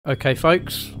Okay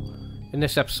folks, in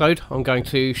this episode I'm going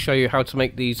to show you how to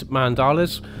make these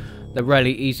mandalas. They're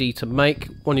really easy to make.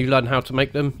 When you learn how to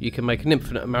make them, you can make an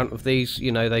infinite amount of these.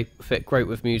 You know, they fit great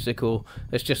with music, or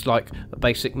it's just like a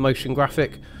basic motion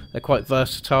graphic. They're quite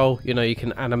versatile. You know, you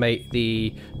can animate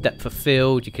the depth of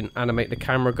field, you can animate the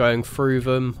camera going through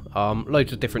them.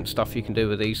 Loads of different stuff you can do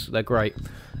with these. They're great.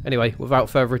 Anyway, without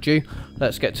further ado,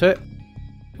 let's get to it.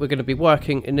 We're going to be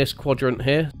working in this quadrant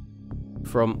here,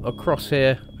 from across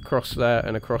here, across there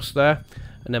and across there,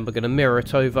 and then we're going to mirror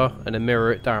it over and then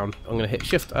mirror it down. I'm going to hit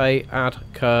Shift A, add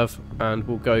curve, and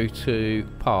we'll go to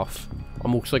path.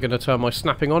 I'm also going to turn my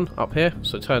snapping on up here,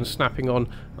 so turn snapping on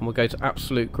and we'll go to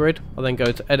absolute grid. I'll then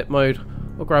go to edit mode.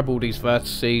 I'll grab all these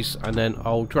vertices and then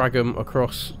I'll drag them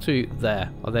across to there.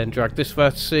 I'll then drag this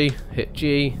vertice, hit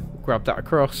G, grab that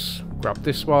across, grab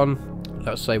this one.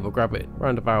 Let's say we'll grab it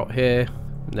round about here.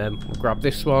 And then we'll grab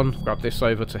this one, grab this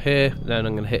over to here, then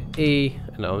I'm going to hit E,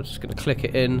 and I'm just going to click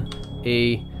it in,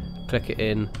 E, click it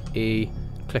in, E,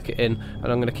 click it in, and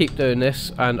I'm going to keep doing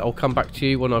this, and I'll come back to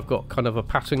you when I've got kind of a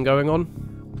pattern going on.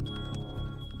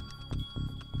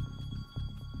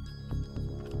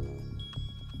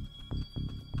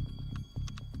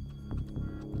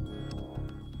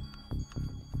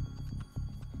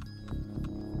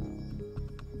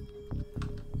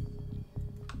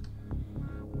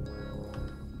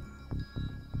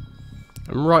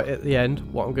 And right at the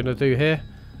end, what I'm going to do here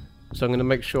is I'm going to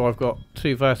make sure I've got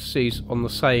two vertices on the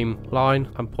same line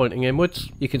and pointing inwards.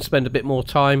 You can spend a bit more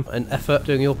time and effort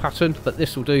doing your pattern, but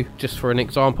this will do just for an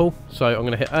example. So I'm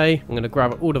going to hit A, I'm going to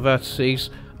grab all the vertices.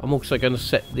 I'm also going to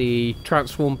set the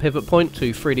transform pivot point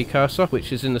to 3D cursor,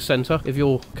 which is in the center. If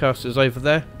your cursor is over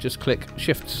there, just click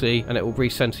Shift C and it will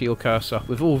recenter your cursor.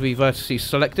 With all the vertices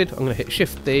selected, I'm going to hit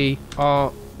Shift D,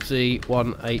 R, Z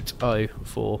 180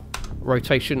 for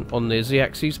rotation on the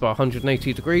z-axis by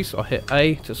 180 degrees. I'll hit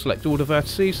A to select all the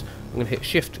vertices. I'm going to hit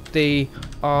Shift D,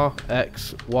 R,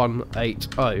 X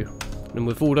 180. And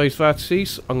with all those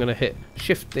vertices, I'm going to hit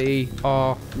Shift D,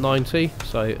 R 90,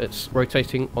 so it's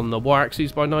rotating on the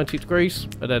y-axis by 90 degrees.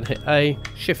 And then hit A,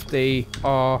 Shift D,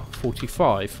 R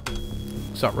 45.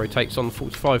 So that rotates on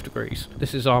 45 degrees.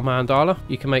 This is our mandala.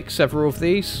 You can make several of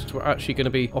these. So we're actually going to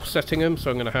be offsetting them,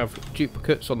 so I'm going to have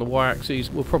duplicates on the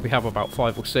y-axis. We'll probably have about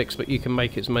 5 or 6, but you can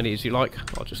make as many as you like.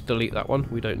 I'll just delete that one,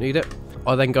 we don't need it.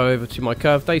 I'll then go over to my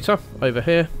curve data over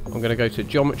here. I'm going to go to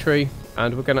geometry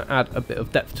and we're going to add a bit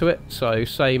of depth to it, so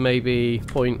say maybe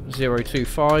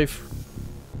 0.025.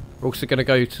 We're also going to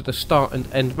go to the start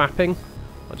and end mapping.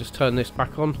 I'll just turn this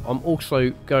back on. I'm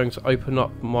also going to open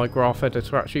up my graph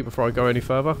editor actually before I go any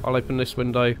further. I'll open this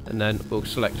window and then we'll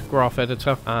select graph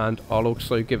editor, and I'll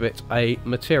also give it a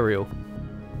material.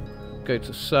 Go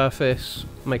to surface,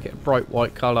 make it a bright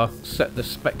white colour, set the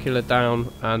specular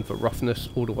down and the roughness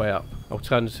all the way up.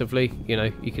 Alternatively, you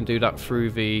know, you can do that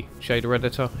through the shader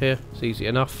editor here. It's easy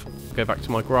enough. Go back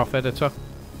to my graph editor.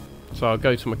 So I'll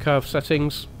go to my curve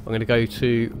settings. I'm going to go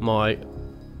to my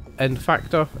end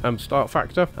factor and start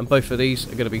factor, and both of these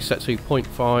are going to be set to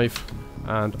 0.5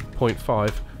 and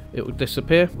 0.5. It will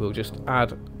disappear. We'll just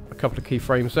add a couple of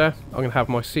keyframes there. I'm going to have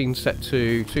my scene set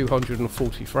to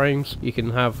 240 frames. You can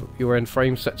have your end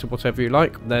frame set to whatever you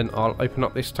like. Then I'll open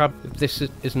up this tab. If this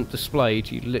isn't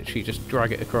displayed, you literally just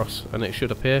drag it across and it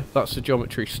should appear. That's the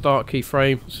geometry start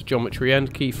keyframe, it's the geometry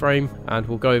end keyframe, and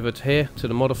we'll go over to here to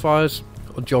the modifiers.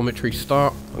 On geometry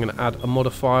start, I'm going to add a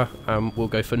modifier and we'll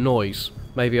go for noise.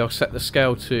 Maybe I'll set the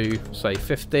scale to, say,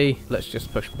 50. Let's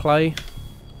just push play.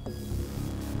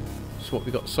 That's what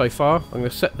we've got so far. I'm going to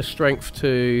set the strength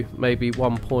to maybe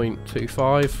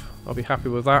 1.25. I'll be happy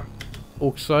with that.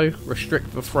 Also,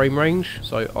 restrict the frame range.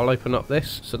 So I'll open up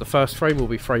this. So the first frame will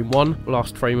be frame 1.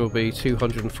 Last frame will be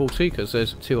 240 because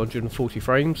there's 240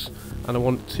 frames. And I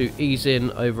want to ease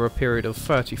in over a period of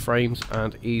 30 frames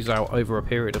and ease out over a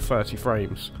period of 30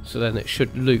 frames. So then it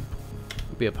should loop.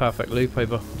 Be a perfect loop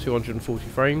over 240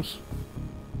 frames.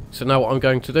 So now what I'm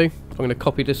going to do, I'm going to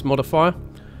copy this modifier.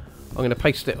 I'm going to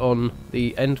paste it on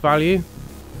the end value.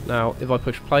 Now if I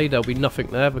push play, there'll be nothing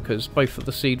there because both of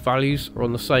the seed values are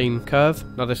on the same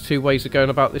curve. Now there's two ways of going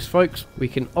about this, folks. We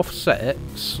can offset it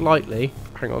slightly.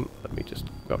 Hang on, let me just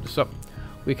grab this up.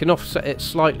 We can offset it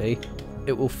slightly.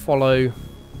 It will follow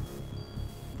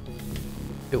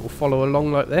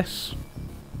along like this.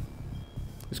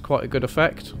 It's quite a good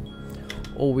effect.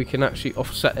 Or we can actually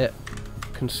offset it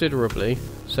considerably,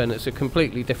 saying it's a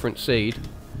completely different seed,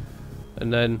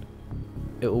 and then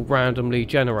it will randomly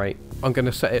generate. I'm going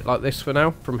to set it like this for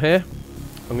now. From here,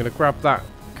 I'm going to grab that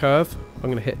curve, I'm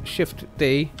going to hit Shift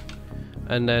D,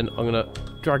 and then I'm going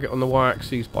to drag it on the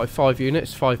y-axis by 5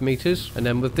 units, 5 meters, and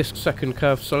then with this second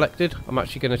curve selected, I'm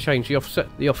actually going to change the offset.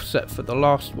 The offset for the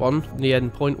last one, the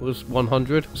end point was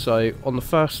 100, so on the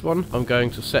first one I'm going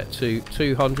to set to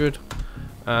 200,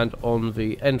 and on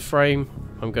the end frame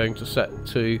I'm going to set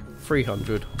to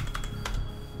 300.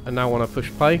 And now when I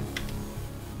push play,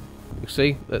 you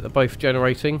see that they're both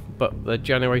generating, but they're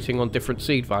generating on different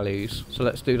seed values. So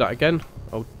let's do that again.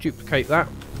 I'll duplicate that,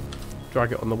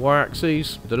 drag it on the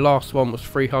y-axis. The last one was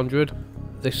 300.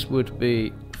 This would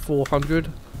be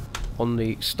 400 on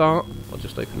the start. I'll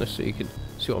just open this so you can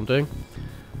see what I'm doing.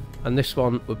 And this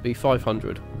one would be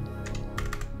 500.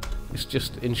 This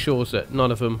just ensures that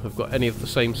none of them have got any of the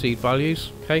same seed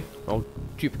values. Okay, I'll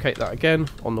duplicate that again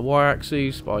on the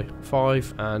y-axis by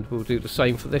 5, and we'll do the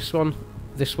same for this one.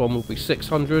 This one will be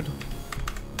 600,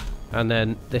 and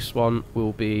then this one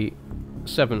will be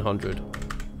 700,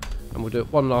 and we'll do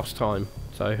it one last time.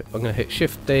 So I'm going to hit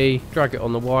Shift D, drag it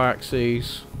on the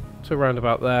y-axis to around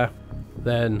about there.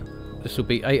 Then this will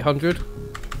be 800,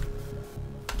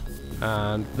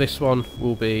 and this one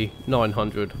will be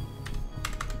 900.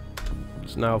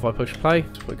 So now if I push play,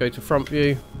 we go to front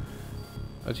view.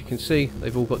 As you can see,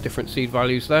 they've all got different seed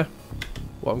values there.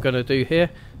 What I'm going to do here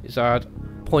is add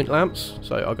point lamps.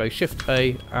 So I'll go Shift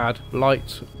A, add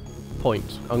light,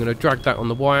 point. I'm going to drag that on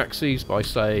the y-axis by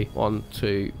say 1,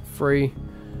 2, 3.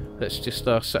 Let's just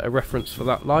set a reference for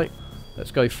that light.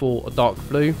 Let's go for a dark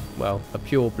blue, well, a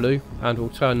pure blue, and we'll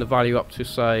turn the value up to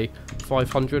say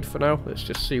 500 for now. Let's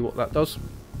just see what that does.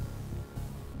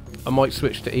 I might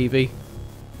switch to EV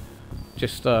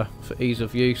just for ease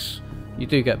of use. You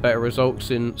do get better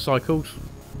results in cycles,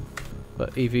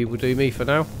 but EV will do me for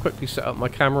now. Quickly set up my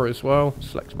camera as well.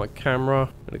 Select my camera.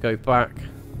 I'm going to go back.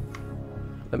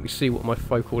 Let me see what my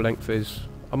focal length is.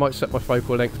 I might set my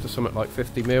focal length to something like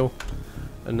 50mm,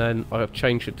 and then I'll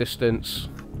change the distance.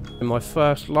 In my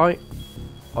first light,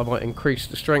 I might increase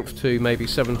the strength to maybe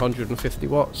 750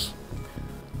 watts.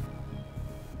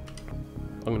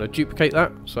 I'm going to duplicate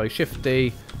that. So Shift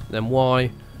D, then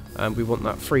Y. And we want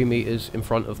that 3 meters in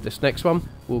front of this next one.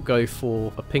 We'll go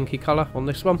for a pinky color on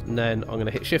this one, and then I'm going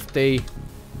to hit Shift D,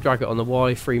 drag it on the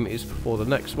Y 3 meters before the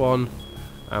next one,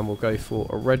 and we'll go for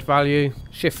a red value.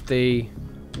 Shift D,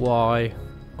 Y,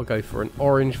 I'll go for an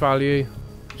orange value.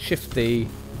 Shift D,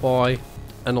 Y,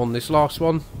 and on this last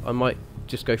one I might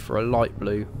just go for a light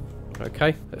blue.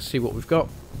 Okay, let's see what we've got.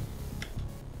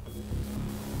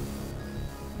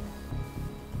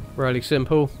 Really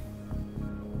simple,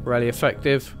 really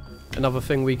effective. Another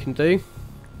thing we can do,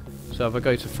 so if I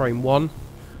go to frame 1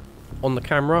 on the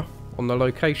camera, on the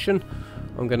location,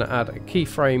 I'm going to add a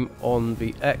keyframe on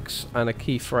the X and a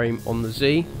keyframe on the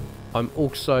Z. I'm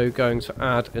also going to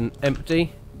add an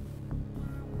empty,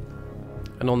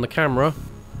 and on the camera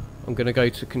I'm going to go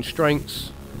to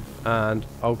constraints, and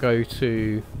I'll go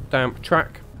to damp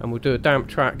track, and we'll do a damp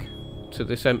track to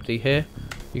this empty here.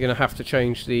 You're going to have to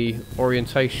change the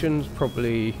orientation,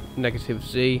 probably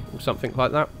 -Z or something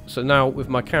like that. So now with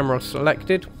my camera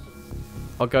selected,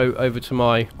 I'll go over to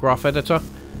my graph editor,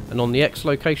 and on the X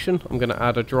location I'm going to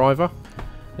add a driver,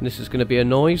 and this is going to be a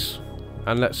noise,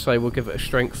 and let's say we'll give it a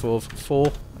strength of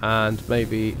 4 and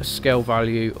maybe a scale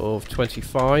value of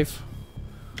 25.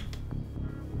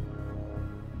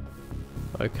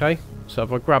 Okay, so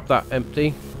if I grab that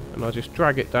empty and I just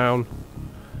drag it down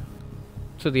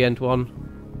to the end one,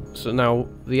 so now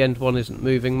the end one isn't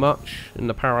moving much and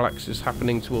the parallax is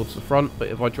happening towards the front, but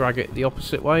if I drag it the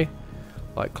opposite way,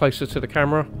 like closer to the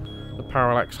camera, the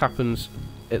parallax happens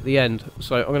at the end.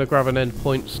 So I'm going to grab an end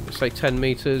point, say 10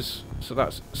 meters, so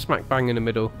that's smack bang in the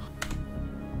middle.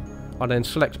 I then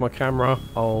select my camera,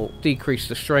 I'll decrease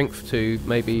the strength to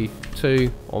maybe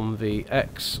 2 on the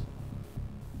X.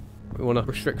 We want to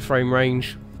restrict frame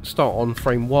range, start on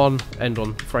frame 1, end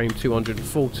on frame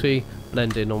 240,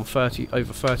 blend in on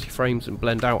over 30 frames and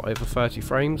blend out over 30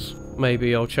 frames.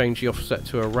 Maybe I'll change the offset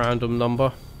to a random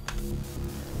number,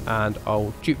 and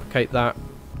I'll duplicate that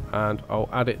and I'll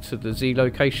add it to the Z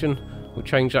location. We'll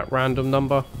change that random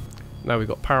number. Now we've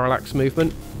got parallax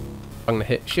movement. I'm going to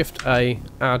hit Shift A,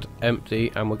 add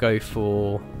empty, and we'll go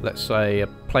for, let's say, a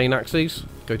plane axis.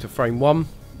 Go to frame 1.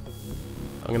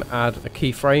 I'm going to add a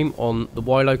keyframe on the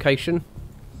Y location.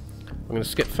 I'm going to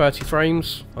skip 30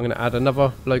 frames. I'm going to add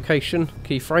another location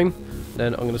keyframe.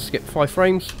 Then I'm going to skip 5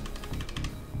 frames.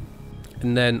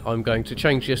 And then I'm going to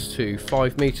change this to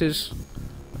 5 meters.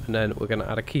 And then we're going to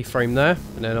add a keyframe there.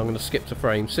 And then I'm going to skip to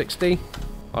frame 60.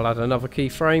 I'll add another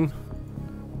keyframe.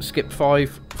 Skip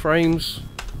 5 frames.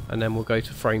 And then we'll go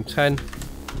to frame 10.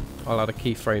 I'll add a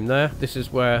keyframe there. This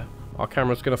is where our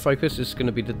camera's going to focus. This is going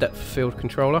to be the depth of field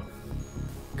controller.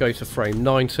 go to frame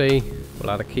 90, we'll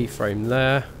add a keyframe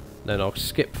there, then I'll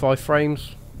skip 5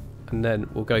 frames, and then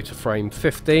we'll go to frame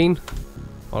 15,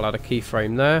 I'll add a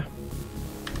keyframe there,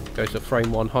 go to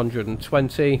frame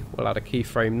 120, we'll add a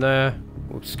keyframe there,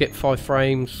 we'll skip 5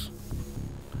 frames,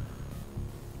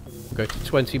 we'll go to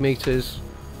 20 meters,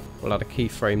 we'll add a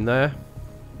keyframe there,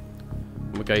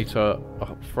 we'll go to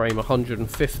frame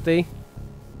 150,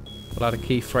 we'll add a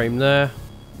keyframe there,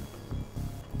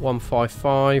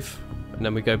 155, and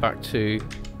then we go back to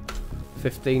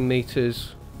 15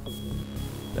 meters,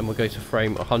 then we'll go to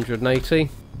frame 180,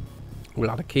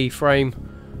 we'll add a keyframe,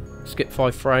 skip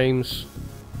 5 frames,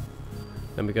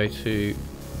 then we go to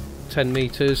 10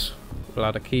 meters, we'll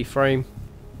add a keyframe,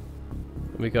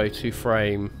 then we go to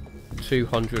frame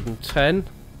 210,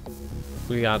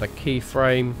 we add a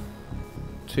keyframe,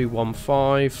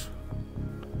 215,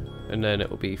 and then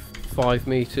it will be 5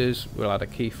 meters, we'll add a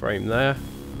keyframe there,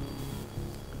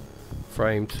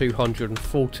 frame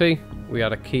 240, we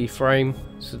add a keyframe,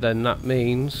 so then that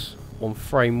means on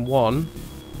frame 1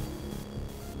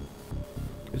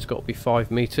 it's got to be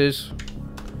 5 meters,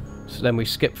 so then we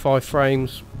skip 5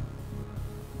 frames,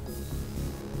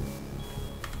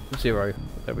 0,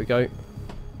 there we go,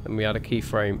 and we add a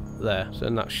keyframe there, so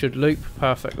then that should loop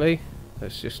perfectly.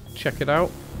 Let's just check it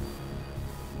out.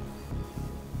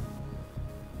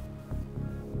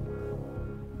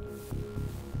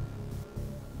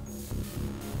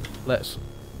 Let's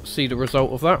see the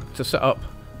result of that. To set up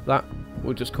that,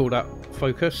 we'll just call that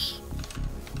focus.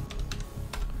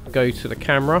 Go to the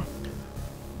camera,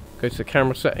 go to the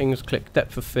camera settings, click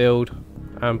depth of field,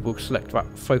 and we'll select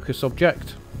that focus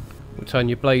object. We'll turn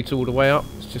your blades all the way up.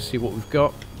 Let's just see what we've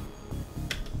got.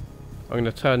 I'm going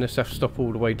to turn this f-stop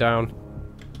all the way down.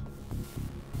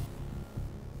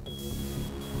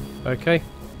 Okay,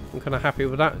 I'm kind of happy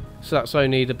with that. So that's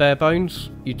only the bare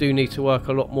bones. You do need to work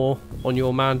a lot more on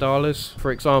your mandalas.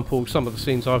 For example, some of the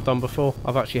scenes I've done before,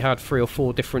 I've actually had 3 or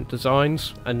 4 different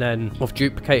designs, and then I've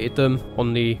duplicated them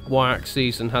on the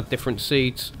y-axis and had different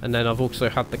seeds, and then I've also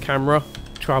had the camera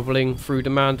traveling through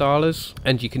the mandalas,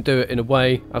 and you can do it in a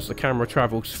way as the camera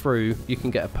travels through, you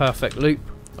can get a perfect loop.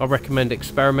 I recommend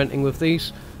experimenting with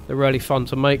these. They're really fun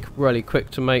to make, really quick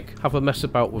to make. Have a mess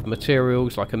about with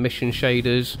materials like emission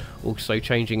shaders, also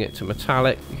changing it to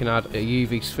metallic. You can add a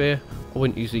UV sphere. I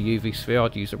wouldn't use a UV sphere,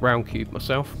 I'd use a round cube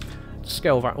myself.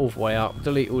 Scale that all the way up,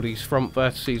 delete all these front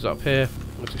vertices up here.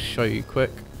 I'll just show you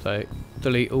quick. So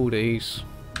delete all these,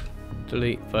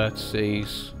 delete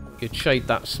vertices. You'd shade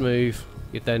that smooth.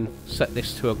 You'd then set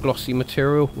this to a glossy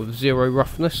material with 0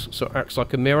 roughness, so it acts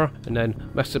like a mirror, and then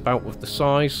mess about with the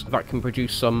size. That can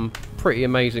produce some pretty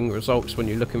amazing results when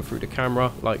you're looking through the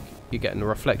camera, like you're getting the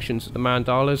reflections of the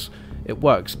mandalas. It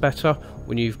works better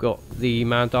when you've got the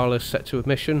mandalas set to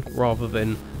emission rather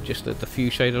than just a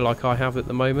diffuse shader like I have at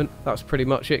the moment. That's pretty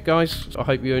much it, guys. So I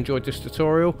hope you enjoyed this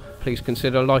tutorial. Please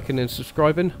consider liking and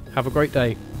subscribing. Have a great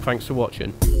day. Thanks for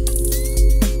watching.